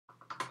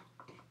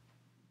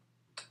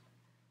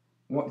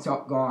What's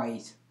up,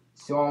 guys?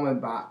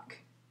 Simon back.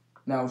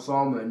 Now,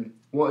 Simon,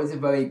 what is a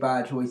very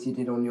bad choice you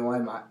did on your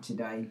iMac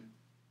today?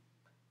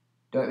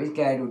 Don't be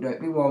scared or don't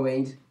be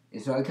worried.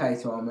 It's okay,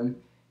 Simon.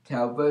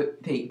 Tell the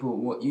people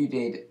what you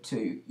did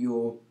to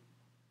your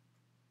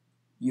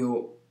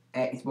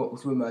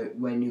Xbox remote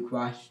when you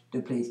crashed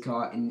the police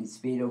car in the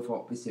Speed of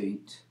Hot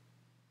Pursuit.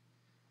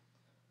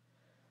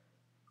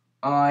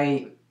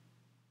 I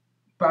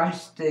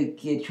bashed the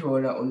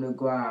controller on the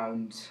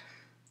ground.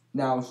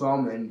 Now,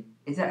 Simon,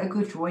 is that a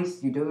good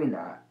choice you doing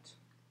that?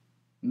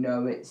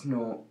 No, it's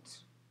not.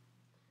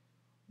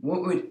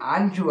 What would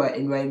Angela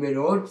in Rainbow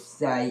Lodge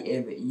say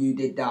if you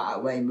did that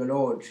at Rainbow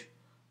Lodge?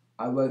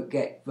 I won't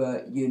get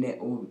the unit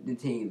or the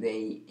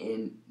TV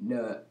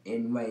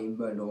in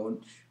Rainbow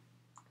Lodge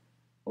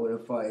or the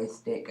Fire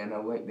Stick, and I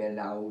won't be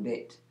allowed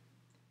it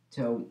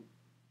till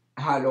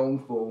how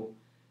long for?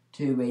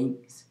 2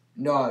 weeks?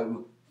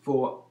 No,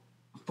 for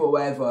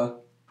forever.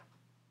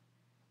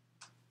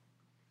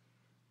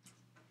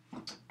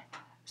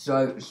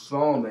 So,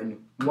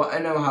 Simon, want to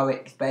know how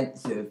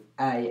expensive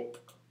a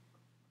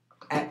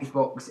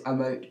Xbox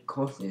emote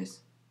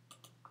costs?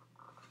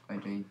 I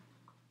do.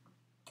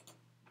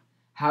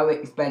 How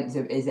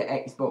expensive is an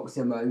Xbox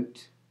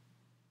emote?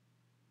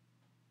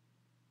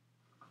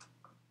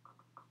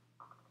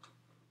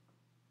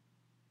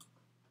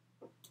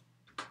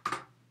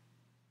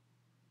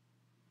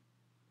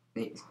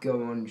 Let's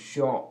go on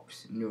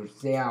shops and you'll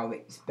see how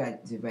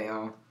expensive they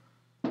are.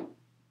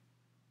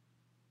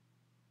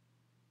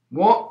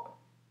 What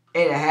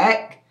in the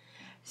heck?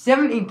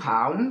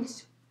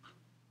 £70?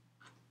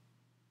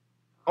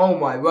 Oh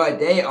my word,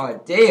 they are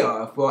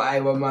dear for a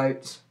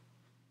remote.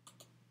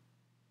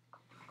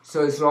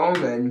 So,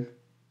 Simon,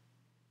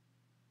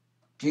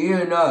 do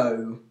you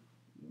know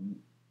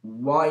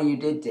why you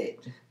did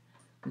it?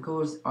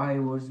 Because I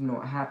was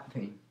not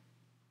happy.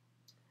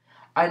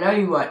 I know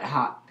you weren't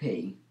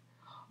happy,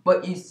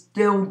 but you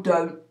still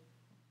don't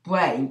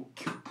break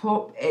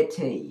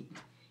property.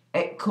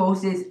 It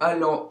costs a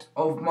lot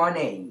of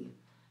money.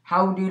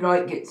 How do you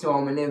like it,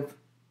 Simon, if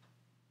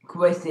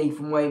Chrissy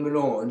from Rainbow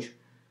Lodge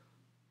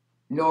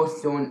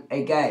lost on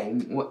a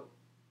game or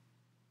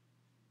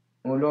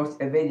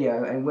lost a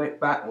video and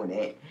went back on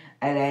it,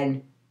 and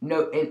then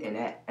no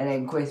internet, and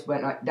then Chris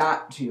went like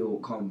that to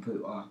your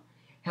computer?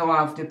 He'll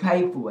have to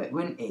pay for it,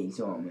 wouldn't he,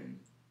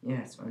 Simon?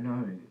 Yes, I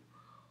know.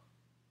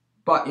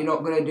 But you're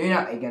not going to do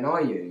that again,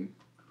 are you?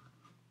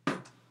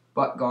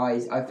 But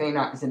guys, I think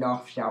that's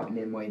enough shouting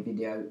in my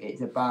video.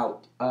 It's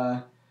about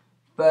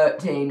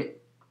 13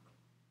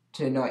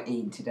 to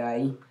 19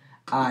 today,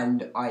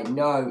 and I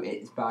know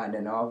it's bad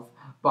enough,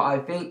 but I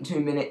think 2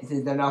 minutes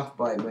is enough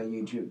by my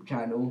YouTube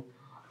channel.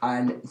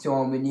 And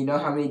Simon, you know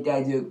how many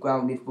days you're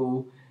grounded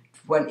for?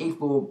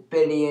 24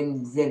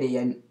 billion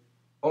zillion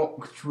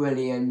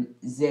octrillion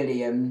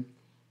zillion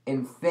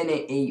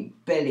infinity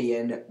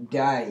billion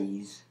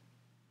days.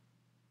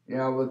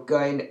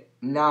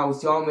 Now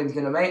Simon's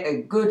going to make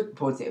a good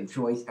positive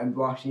choice and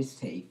brush his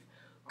teeth.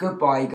 Goodbye, guys.